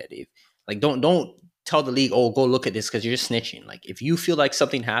I look at it, Dave. Like don't tell the league, oh, go look at this because you're just snitching. Like, if you feel like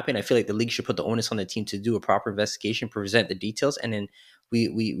something happened, I feel like the league should put the onus on the team to do a proper investigation, present the details, and then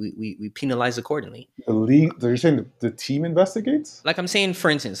we penalize accordingly. The league, so you're saying the team investigates? Like I'm saying, for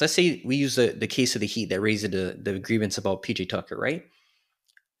instance, let's say we use the case of the Heat that raised the grievance about PJ Tucker, right?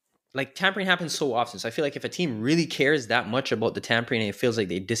 Like, tampering happens so often. So I feel like if a team really cares that much about the tampering and it feels like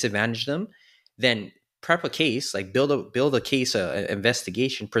they disadvantage them, then prep a case, like build a case, an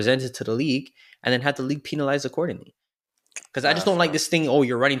investigation, present it to the league, and then have the league penalized accordingly. Because I just don't like this thing. Oh,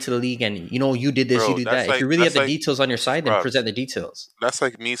 you're running to the league, and you did this, you did that. If you really have the details on your side, then present the details. That's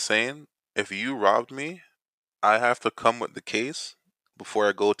like me saying, if you robbed me, I have to come with the case before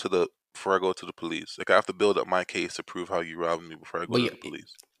I go to the police. Like, I have to build up my case to prove how you robbed me before I go to the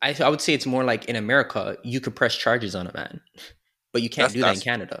police. I would say it's more like in America, you could press charges on a man, but you can't do that in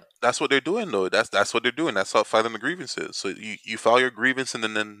Canada. That's what they're doing, though. That's what they're doing. That's how filing the grievances. So you file your grievance, and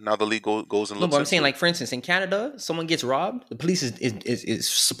then now the league goes and looks. No, but I'm saying, like, for instance, in Canada, someone gets robbed, the police is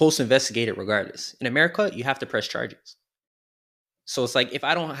supposed to investigate it regardless. In America, you have to press charges. So it's like, if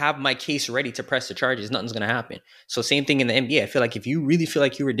I don't have my case ready to press the charges, nothing's going to happen. So same thing in the NBA. I feel like if you really feel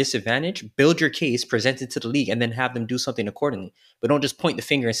like you were disadvantaged, build your case, present it to the league, and then have them do something accordingly. But don't just point the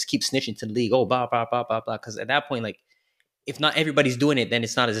finger and keep snitching to the league. Oh, blah, blah, blah, blah, blah. Because at that point, like, if not everybody's doing it, then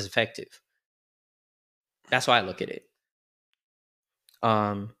it's not as effective. That's why I look at it.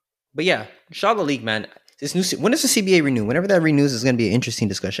 But yeah, shout out the league, man. When does the CBA renew? Whenever that renews, it's going to be an interesting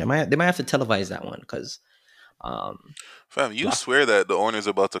discussion. They might have to televise that one because... Fam, you swear that the owner's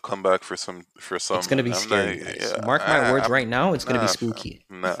about to come back for some. It's gonna be scary, guys. Mark my words. Right now, it's gonna be spooky.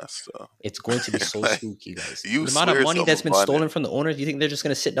 It's going to be so spooky, guys. The amount of money that's been stolen from the owners. You think they're just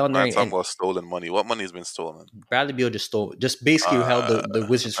gonna sit down there? Talking about stolen money. What money's been stolen? Bradley Beal just basically held the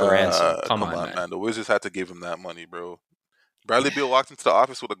Wizards for ransom. Come on, man. The Wizards had to give him that money, bro. Bradley Beal walked into the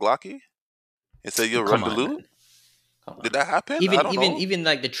office with a Glocky and said, "You'll run the loot." Did that happen? Even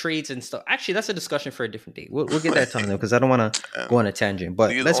like the trades and stuff. Actually, that's a discussion for a different day. We'll get that time though, because I don't want to go on a tangent.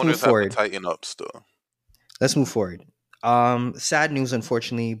 But let's move forward. Tighten up still. Let's move forward. Sad news,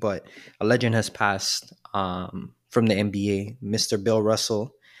 unfortunately, but a legend has passed from the NBA, Mr. Bill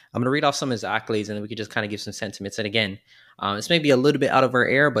Russell. I'm going to read off some of his accolades, and then we could just kind of give some sentiments. And again, this may be a little bit out of our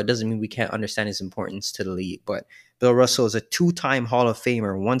era, but it doesn't mean we can't understand his importance to the league. But Bill Russell is a 2-time Hall of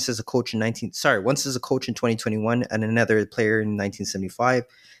Famer, once as a coach in 2021 and another player in 1975,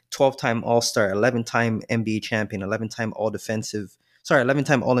 12-time All-Star, 11-time NBA champion, 11-time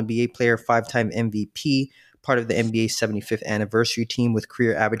All-NBA player, 5-time MVP, part of the NBA's 75th anniversary team with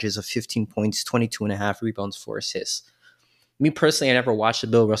career averages of 15 points, 22.5 rebounds, 4 assists. Me personally, I never watched a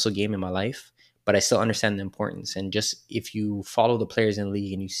Bill Russell game in my life, but I still understand the importance. And just if you follow the players in the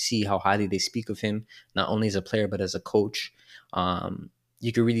league and you see how highly they speak of him, not only as a player, but as a coach,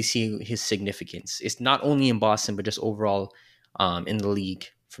 you can really see his significance. It's not only in Boston, but just overall in the league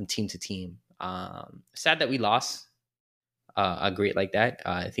from team to team. Sad that we lost a great like that.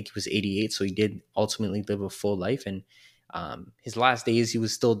 I think he was 88, so he did ultimately live a full life. And his last days, he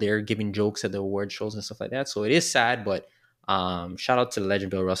was still there giving jokes at the award shows and stuff like that. So it is sad, but shout out to the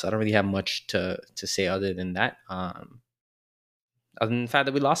legend Bill Russell. I don't really have much to say other than that. Other than the fact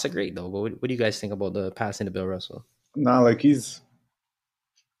that we lost a great though. But what do you guys think about the passing of Bill Russell? Nah, like he's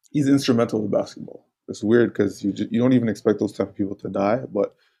instrumental with basketball. It's weird because you don't even expect those type of people to die.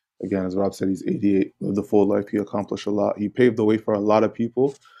 But again, as Rob said, he's 88, lived a full life. He accomplished a lot. He paved the way for a lot of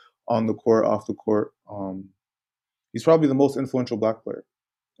people on the court, off the court. He's probably the most influential black player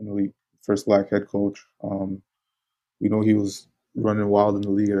in the league. First black head coach. We know he was running wild in the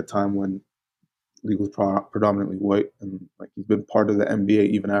league at a time when the league was predominantly white, and like he's been part of the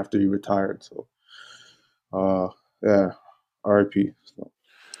NBA even after he retired. So, yeah, RIP. So.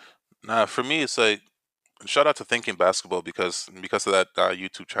 Nah, for me, it's like shout out to Thinking Basketball because of that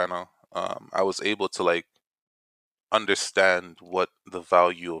YouTube channel. I was able to like understand what the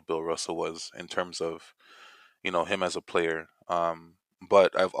value of Bill Russell was in terms of him as a player.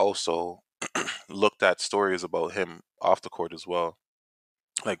 But I've also looked at stories about him off the court as well.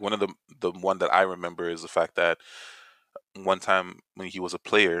 Like one of the one that I remember is the fact that one time when he was a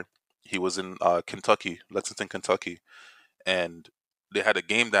player, he was in Lexington, Kentucky, and they had a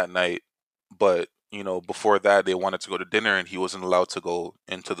game that night. But before that, they wanted to go to dinner, and he wasn't allowed to go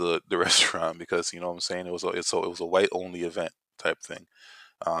into the restaurant because what I'm saying, it was a white only event type thing.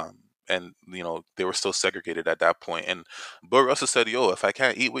 And they were still segregated at that point. And Bill Russell said, "Yo, if I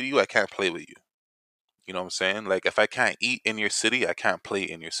can't eat with you, I can't play with you." You know what I'm saying? Like, if I can't eat in your city, I can't play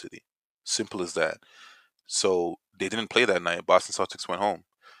in your city. Simple as that. So they didn't play that night. Boston Celtics went home.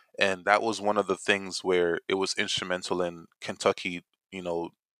 And that was one of the things where it was instrumental in Kentucky,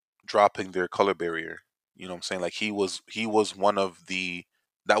 dropping their color barrier. You know what I'm saying? Like he was one of the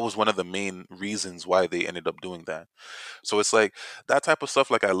that was one of the main reasons why they ended up doing that. So it's like that type of stuff.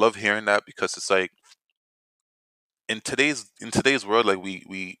 Like I love hearing that because it's like in today's world, like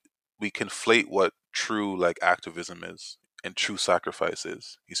we conflate what true like activism is and true sacrifice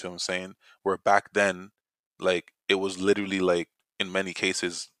is. You see what I'm saying? Where back then, like it was literally like in many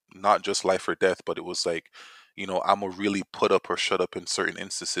cases not just life or death, but it was like, I'm gonna really put up or shut up in certain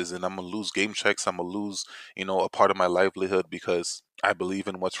instances, and I'm gonna lose game checks. I'm gonna lose, a part of my livelihood because I believe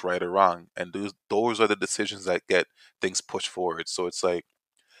in what's right or wrong, and those are the decisions that get things pushed forward. So it's like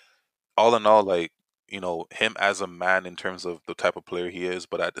all in all, like, him as a man in terms of the type of player he is,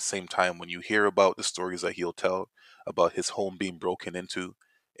 but at the same time, when you hear about the stories that he'll tell about his home being broken into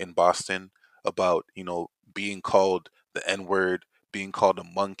in Boston, about, being called the N word, being called a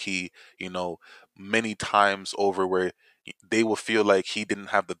monkey, many times over where they will feel like he didn't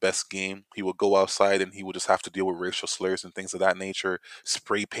have the best game. He would go outside and he would just have to deal with racial slurs and things of that nature,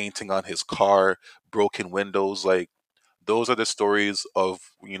 spray painting on his car, broken windows, like, those are the stories of,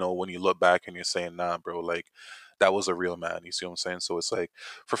 when you look back and you're saying, nah, bro, like that was a real man. You see what I'm saying? So it's like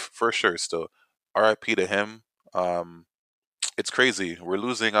for sure still RIP to him. It's crazy. We're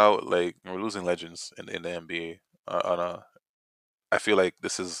losing out, like we're losing legends in the NBA. On a I feel like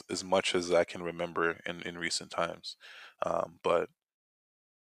this is as much as I can remember in recent times. But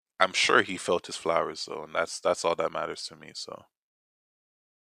I'm sure he felt his flowers though, and that's all that matters to me. So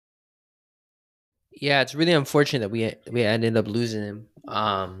Yeah, it's really unfortunate that we ended up losing him.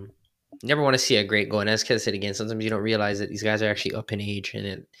 Never want to see a great go. And as Kev said again, sometimes you don't realize that these guys are actually up in age,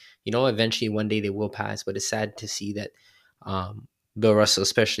 and eventually one day they will pass. But it's sad to see that Bill Russell,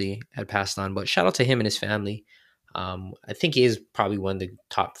 especially, had passed on. But shout out to him and his family. I think he is probably one of the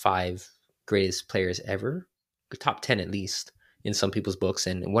top 5 greatest players ever, top 10 at least in some people's books,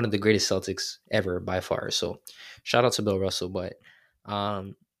 and one of the greatest Celtics ever by far. So shout out to Bill Russell. But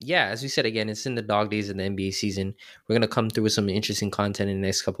yeah, as we said again, it's in the dog days of the NBA season. We're going to come through with some interesting content in the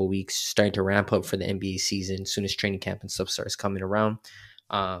next couple of weeks, starting to ramp up for the NBA season as soon as training camp and stuff starts coming around.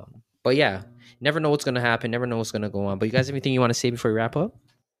 But yeah, never know what's going to happen, never know what's going to go on. But you guys have anything you want to say before we wrap up?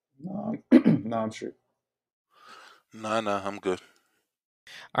 No, I'm sure. Nah, I'm good.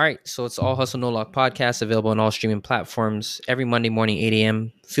 All right, so it's All Hustle No Lock podcast, available on all streaming platforms every Monday morning, 8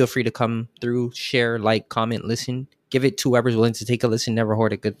 a.m. Feel free to come through, share, like, comment, listen. Give it to whoever's willing to take a listen. Never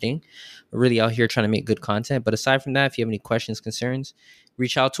hoard a good thing. We're really out here trying to make good content. But aside from that, if you have any questions, concerns,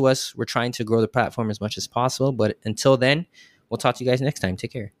 reach out to us. We're trying to grow the platform as much as possible. But until then, we'll talk to you guys next time.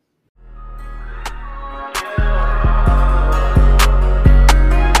 Take care.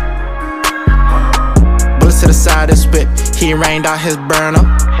 To the side of his whip, he rained out his burner.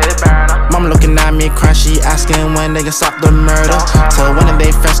 Mom looking at me crying, she asking when they can stop the murder. Till when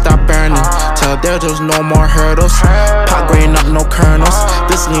they first stop burning, till there was no more hurdles. Pot grain up, no kernels.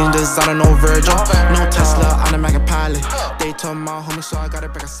 This lean designer, no Virgil, no Tesla, automatic pilot. They told my homie, so I gotta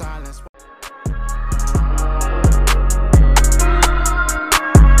break a silence.